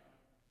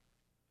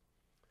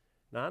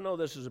 Now, I know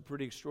this is a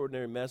pretty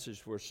extraordinary message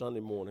for a Sunday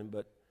morning,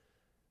 but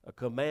a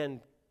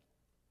command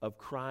of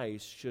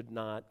Christ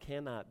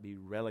cannot be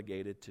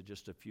relegated to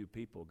just a few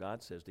people.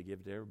 God says to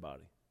give it to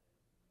everybody.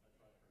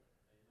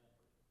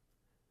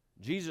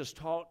 Jesus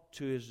taught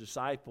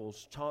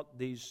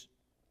these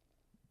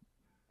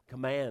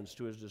commands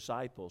to his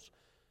disciples,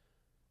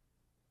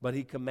 but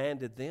he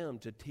commanded them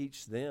to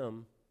teach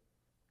them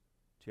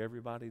to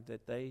everybody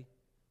that they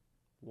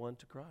won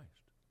to Christ.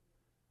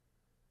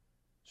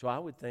 So I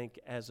would think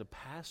as a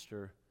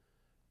pastor,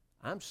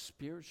 I'm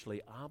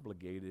spiritually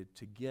obligated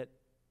to get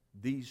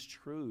these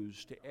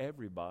truths to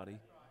everybody.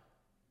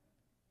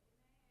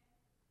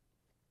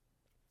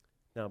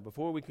 Now,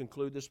 before we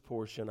conclude this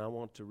portion, I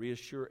want to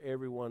reassure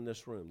everyone in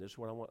this room. This is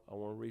what I want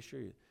to reassure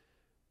you.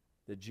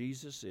 That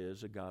Jesus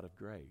is a God of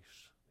grace.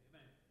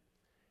 Amen.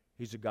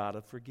 He's a God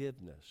of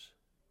forgiveness.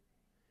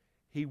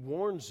 He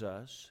warns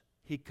us,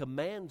 He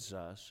commands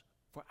us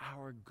for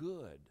our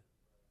good.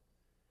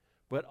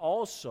 But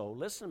also,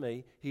 listen to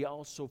me, He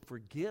also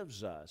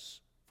forgives us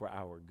for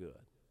our good.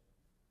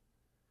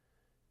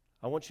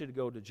 I want you to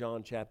go to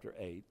John chapter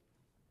 8.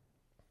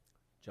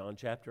 John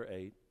chapter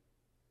 8.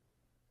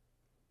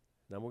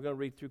 Now we're going to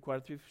read through quite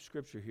a few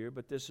scripture here,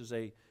 but this is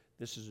a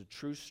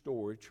true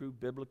story, true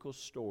biblical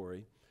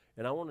story.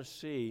 And I want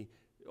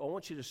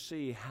you to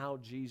see how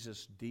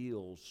Jesus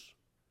deals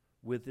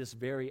with this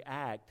very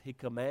act He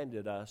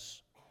commanded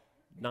us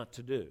not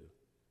to do.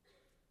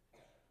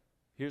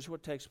 Here's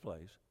what takes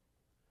place.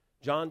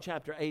 John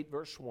chapter 8,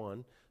 verse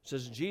 1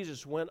 says,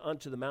 Jesus went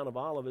unto the Mount of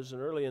Olives,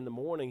 and early in the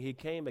morning He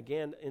came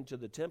again into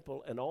the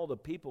temple, and all the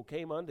people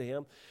came unto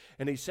Him,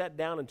 and He sat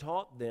down and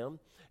taught them.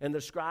 And the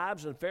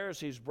scribes and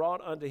Pharisees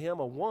brought unto Him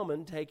a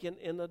woman taken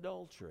in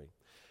adultery.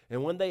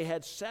 And when they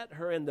had set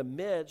her in the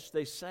midst,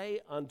 they say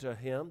unto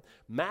Him,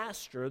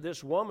 Master,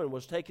 this woman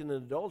was taken in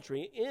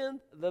adultery in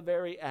the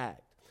very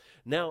act.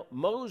 Now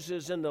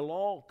Moses in the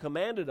law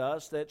commanded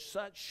us that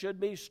such should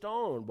be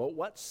stoned. But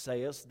what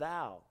sayest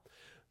thou?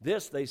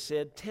 This they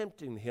said,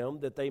 tempting Him,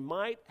 that they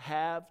might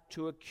have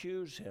to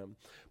accuse Him.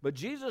 But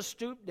Jesus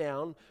stooped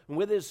down, and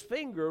with His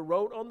finger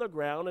wrote on the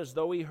ground, as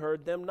though He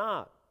heard them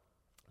not.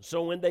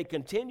 So when they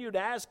continued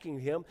asking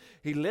Him,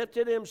 He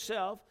lifted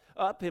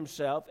up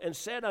himself and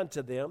said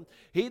unto them,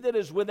 He that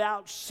is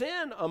without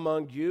sin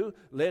among you,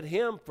 let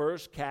him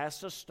first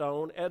cast a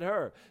stone at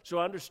her. So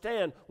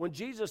understand, when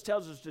Jesus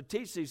tells us to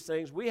teach these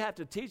things, we have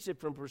to teach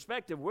it from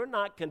perspective. We're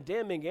not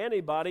condemning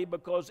anybody,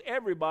 because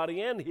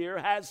everybody in here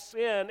has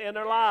sin in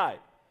their life.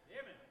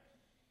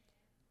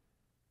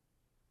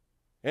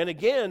 And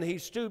again, He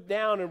stooped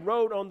down and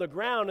wrote on the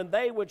ground, and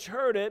they which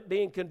heard it,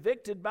 being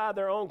convicted by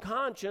their own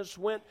conscience,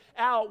 went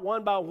out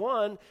one by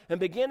one, and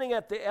beginning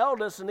at the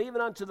eldest and even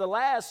unto the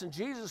last, and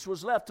Jesus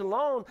was left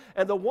alone,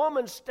 and the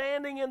woman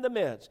standing in the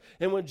midst.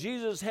 And when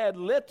Jesus had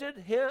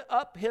lifted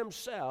up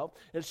Himself,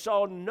 and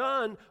saw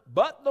none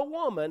but the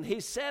woman, He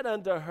said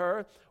unto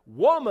her,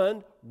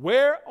 Woman,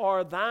 where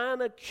are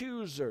thine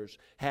accusers?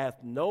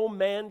 Hath no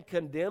man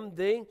condemned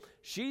thee?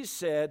 She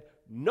said,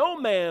 No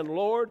man,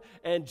 Lord.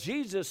 And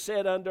Jesus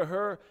said unto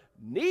her,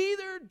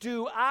 Neither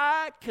do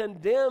I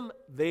condemn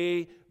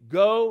thee.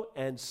 Go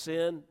and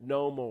sin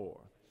no more.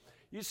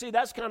 You see,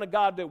 that's the kind of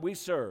God that we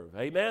serve.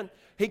 Amen?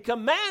 He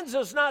commands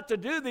us not to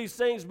do these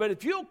things, but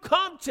if you'll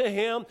come to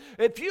Him,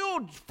 if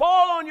you'll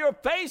fall on your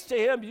face to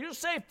Him, you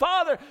say,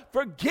 Father,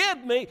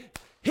 forgive me.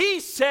 He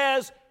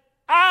says,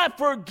 I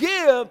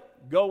forgive.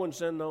 Go and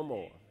sin no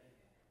more.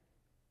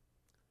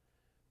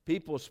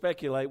 People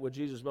speculate what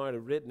Jesus might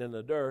have written in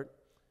the dirt.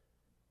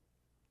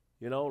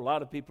 You know, a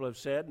lot of people have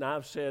said, and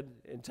I've said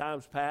in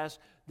times past,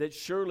 that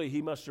surely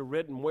He must have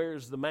written,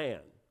 where's the man?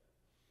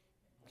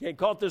 Okay,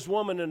 caught this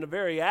woman in the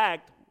very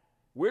act,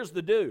 where's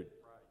the dude?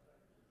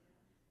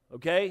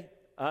 Okay,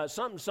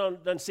 something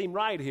doesn't seem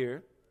right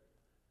here.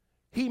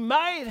 He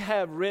might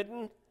have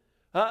written,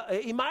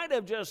 he might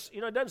have just,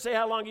 it doesn't say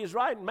how long he's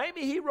writing.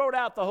 Maybe he wrote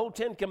out the whole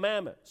 10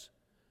 Commandments.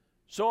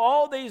 So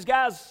all these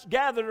guys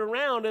gathered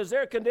around as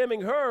they're condemning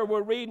her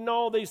were reading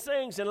all these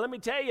things. And let me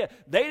tell you,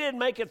 they didn't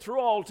make it through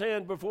all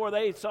 10 before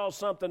they saw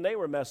something they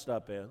were messed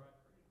up in.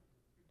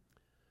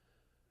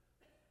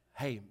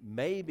 Hey,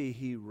 maybe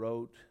he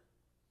wrote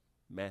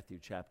Matthew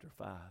chapter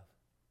 5.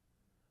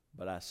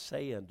 But I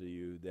say unto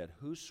you that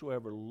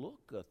whosoever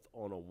looketh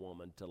on a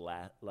woman to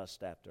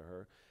lust after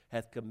her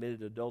hath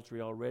committed adultery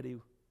already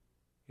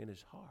in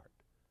his heart.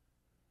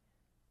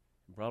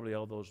 And probably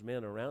all those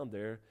men around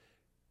there,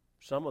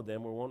 some of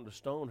them were wanting to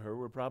stone her,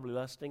 were probably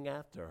lusting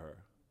after her.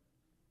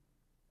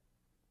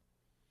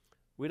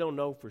 We don't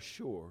know for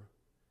sure,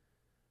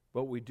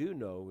 but we do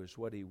know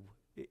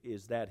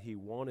is that he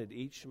wanted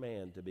each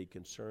man to be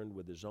concerned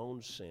with his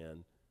own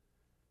sin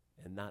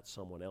and not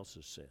someone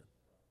else's sin.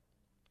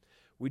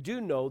 We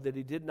do know that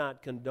he did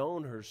not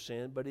condone her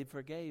sin, but he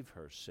forgave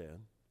her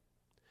sin.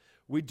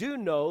 We do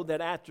know that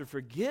after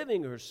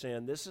forgiving her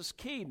sin, this is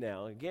key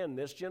now. Again,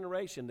 this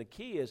generation, the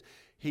key is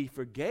he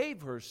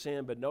forgave her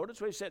sin, but notice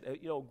what he said.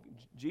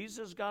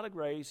 Jesus got a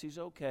grace. He's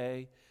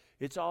okay.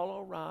 It's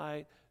all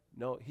right.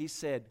 No, he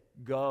said,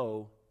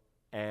 go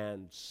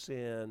and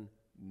sin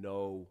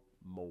no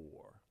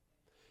more.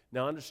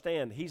 Now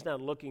understand, he's not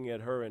looking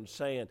at her and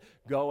saying,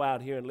 go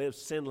out here and live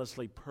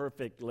sinlessly,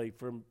 perfectly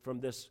from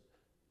this.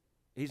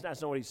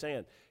 That's not what he's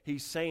saying.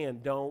 He's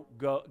saying don't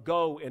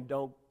go and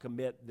don't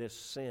commit this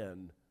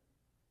sin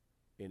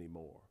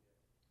anymore.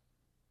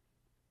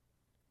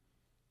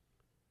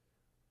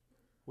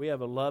 We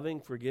have a loving,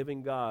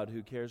 forgiving God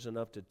who cares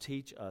enough to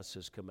teach us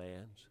His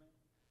commands,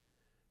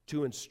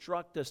 to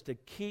instruct us to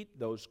keep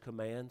those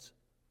commands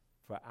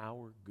for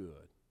our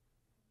good.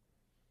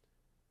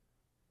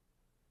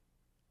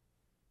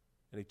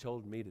 And He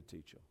told me to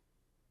teach them.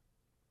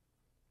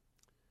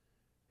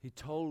 He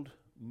told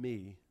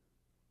me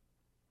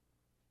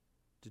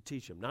to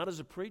teach them, not as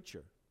a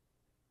preacher.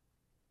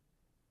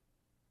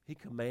 He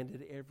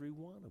commanded every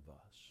one of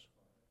us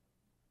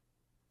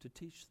to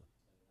teach them.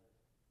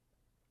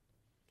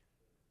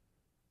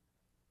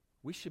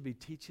 We should be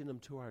teaching them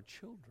to our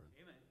children.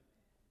 Amen.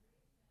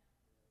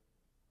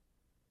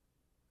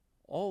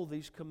 All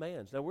these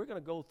commands. Now, we're going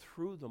to go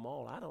through them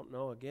all. I don't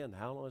know, again,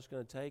 how long it's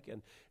going to take,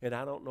 and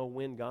I don't know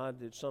when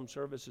God, at some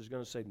service, is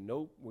going to say,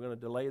 nope, we're going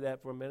to delay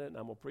that for a minute, and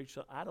I'm going to preach.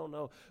 I don't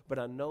know, but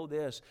I know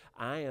this.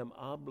 I am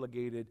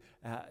obligated.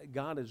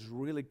 God has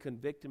really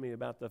convicted me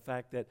about the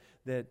fact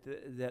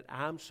that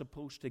I'm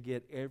supposed to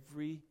get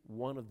every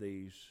one of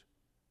these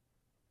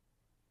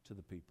to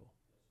the people.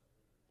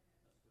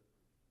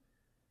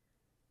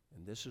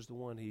 And this is the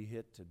one he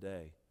hit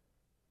today.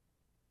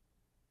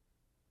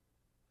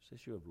 This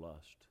issue of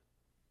lust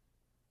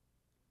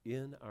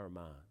in our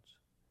minds.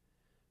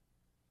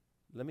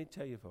 Let me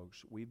tell you,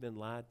 folks, we've been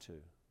lied to.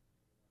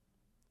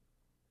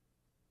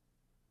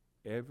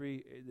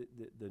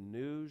 The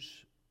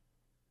news,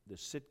 the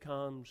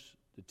sitcoms,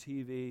 the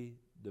TV,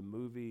 the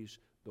movies,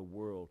 the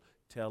world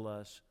tell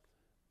us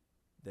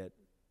that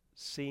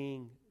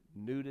seeing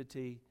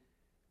nudity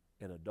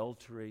and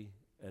adultery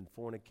and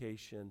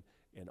fornication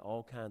and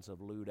all kinds of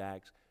lewd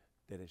acts,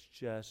 that it's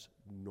just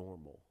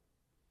normal.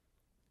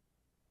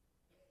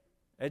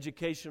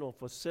 Educational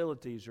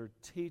facilities are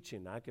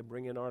teaching. I can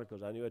bring in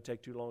articles. I knew it'd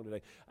take too long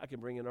today. I can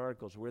bring in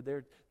articles where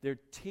they're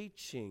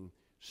teaching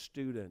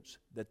students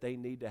that they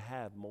need to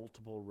have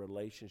multiple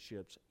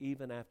relationships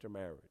even after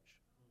marriage.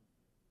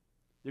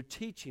 They're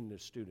teaching the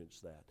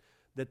students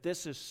that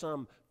this is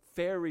some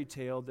fairy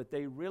tale, that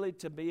they really,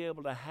 to be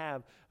able to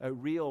have a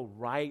real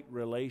right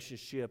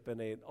relationship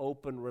and an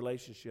open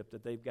relationship,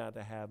 that they've got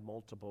to have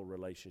multiple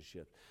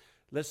relationships.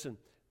 Listen,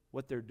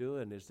 what they're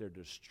doing is they're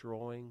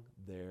destroying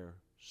their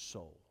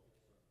soul.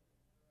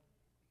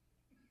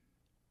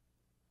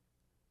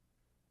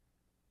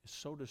 It's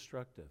so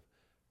destructive.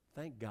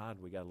 Thank God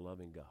we got a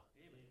loving God.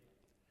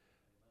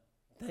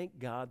 Thank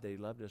God they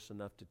loved us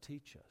enough to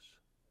teach us.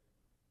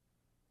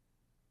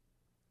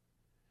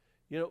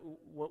 You know,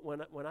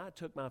 when I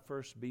took my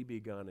first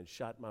BB gun and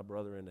shot my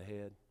brother in the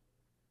head,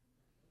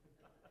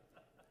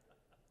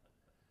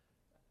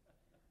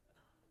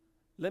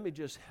 let me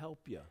just help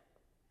you.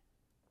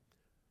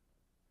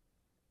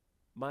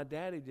 My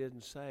daddy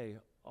didn't say,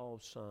 oh,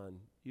 son,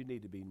 you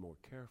need to be more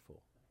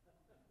careful.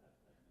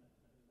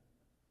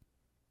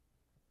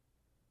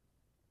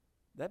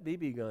 That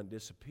BB gun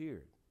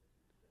disappeared.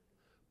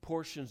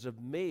 Portions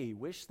of me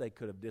wish they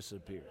could have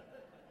disappeared.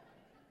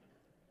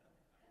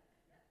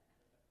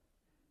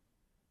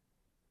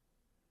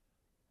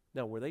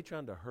 Now, were they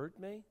trying to hurt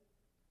me?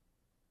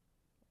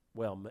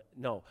 Well,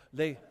 no.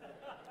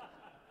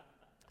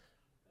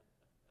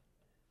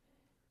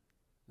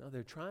 No,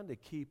 they're trying to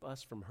keep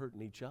us from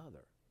hurting each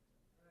other.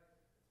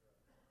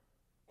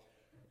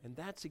 And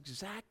that's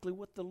exactly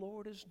what the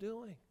Lord is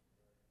doing.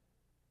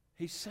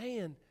 He's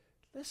saying,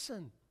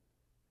 listen,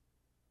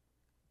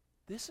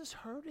 this is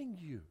hurting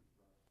you.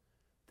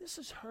 This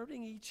is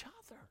hurting each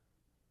other.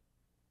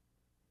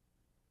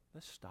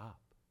 Let's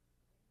stop.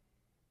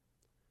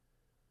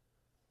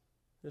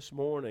 This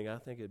morning, I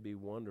think it'd be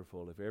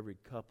wonderful if every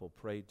couple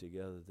prayed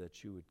together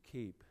that you would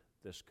keep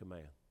this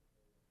command.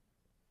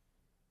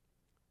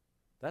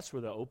 That's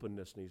where the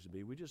openness needs to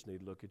be. We just need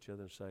to look at each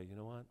other and say, you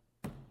know what?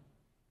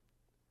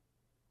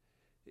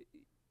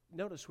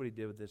 Notice what he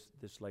did with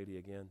this lady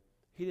again.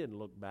 He didn't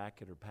look back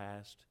at her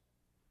past.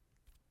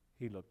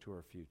 He looked to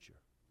her future.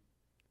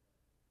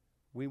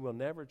 We will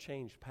never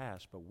change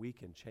past, but we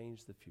can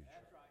change the future.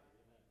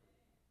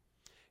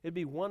 It'd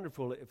be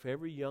wonderful if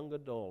every young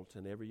adult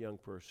and every young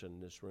person in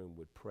this room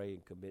would pray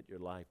and commit your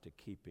life to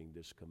keeping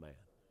this command.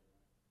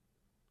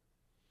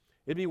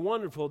 It'd be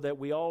wonderful that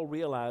we all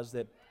realize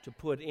that to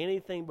put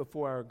anything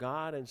before our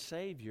God and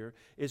Savior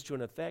is to,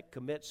 in effect,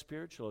 commit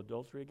spiritual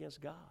adultery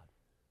against God.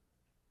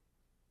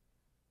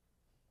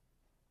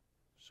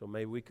 So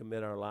may we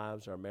commit our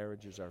lives, our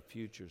marriages, our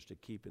futures to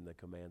keeping the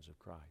commands of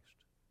Christ.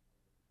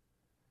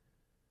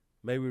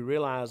 May we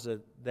realize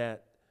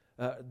that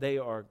they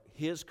are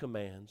His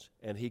commands,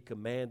 and He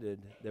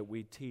commanded that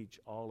we teach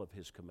all of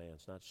His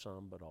commands, not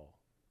some, but all.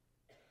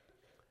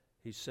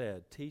 He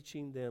said,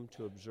 teaching them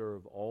to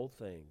observe all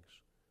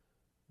things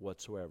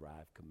whatsoever I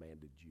have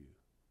commanded you.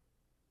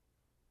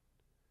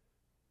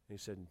 He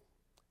said,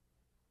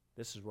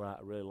 this is what I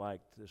really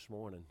liked this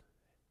morning.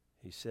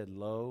 He said,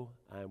 lo,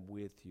 I am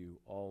with you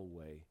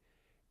always,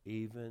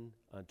 even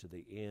unto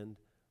the end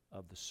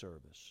of the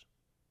service.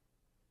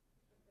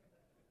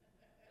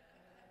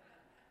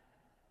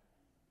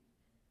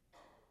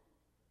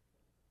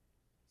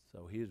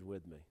 So He is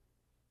with me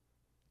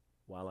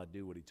while I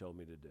do what He told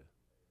me to do.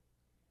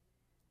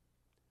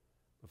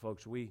 But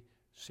folks, we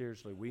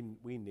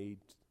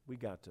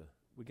got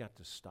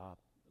to stop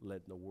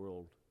letting the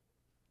world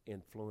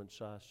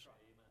influence us.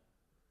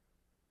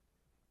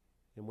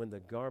 And when the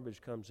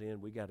garbage comes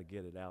in, we got to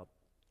get it out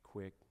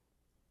quick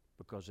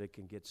because it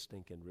can get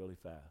stinking really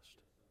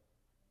fast.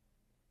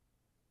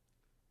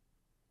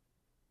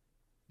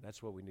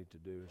 That's what we need to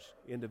do as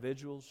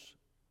individuals.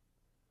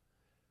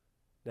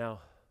 Now,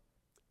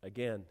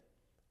 again,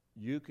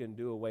 you can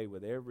do away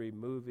with every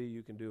movie.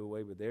 You can do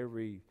away with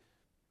every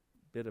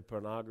bit of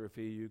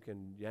pornography. You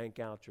can yank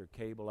out your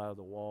cable out of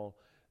the wall.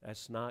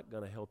 That's not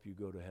going to help you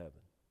go to heaven.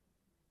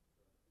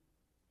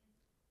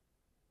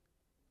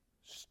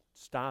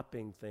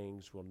 Stopping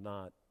things will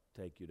not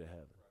take you to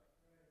heaven.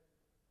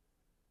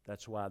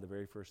 That's why the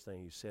very first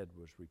thing he said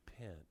was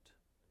repent.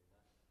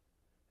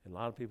 And a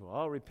lot of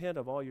people, repent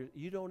of all your...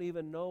 You don't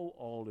even know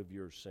all of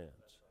your sins.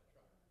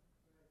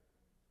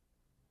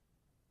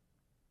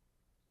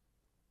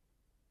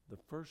 The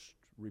first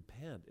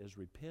repent is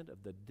repent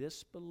of the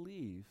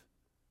disbelief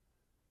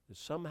that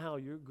somehow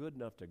you're good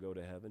enough to go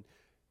to heaven,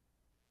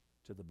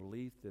 to the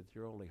belief that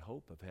your only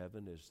hope of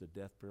heaven is the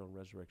death, burial, and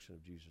resurrection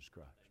of Jesus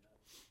Christ.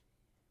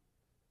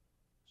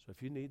 So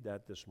if you need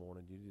that this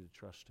morning, you need to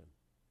trust Him.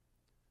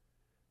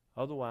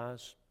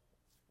 Otherwise,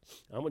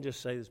 I'm going to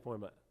just say this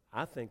point,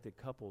 I think that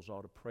couples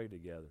ought to pray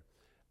together.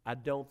 I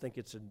don't think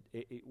it's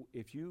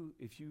if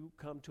you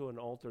come to an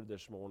altar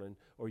this morning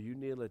or you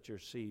kneel at your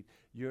seat,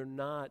 you're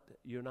not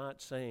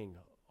saying,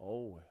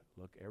 "Oh,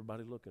 look,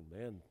 everybody looking,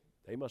 man,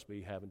 they must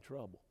be having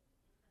trouble."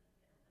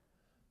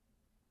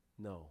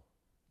 No.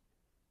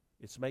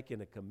 It's making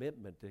a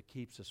commitment that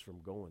keeps us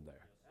from going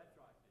there.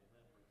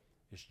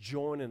 It's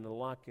joining and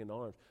locking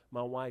arms.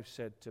 My wife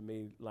said to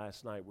me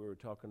last night, we were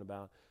talking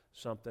about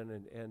something,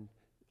 and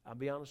I'll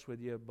be honest with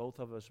you, both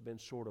of us have been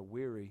sort of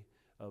weary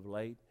of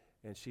late,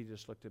 and she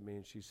just looked at me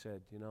and she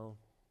said, "You know,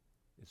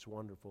 it's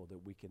wonderful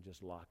that we can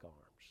just lock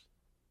arms."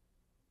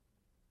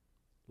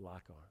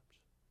 Lock arms.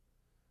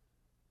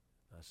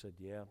 I said,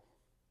 "Yeah,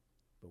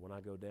 but when I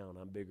go down,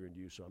 I'm bigger than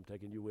you, so I'm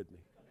taking you with me."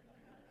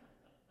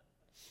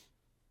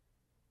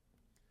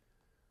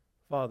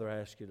 Father, I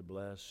ask you to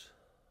bless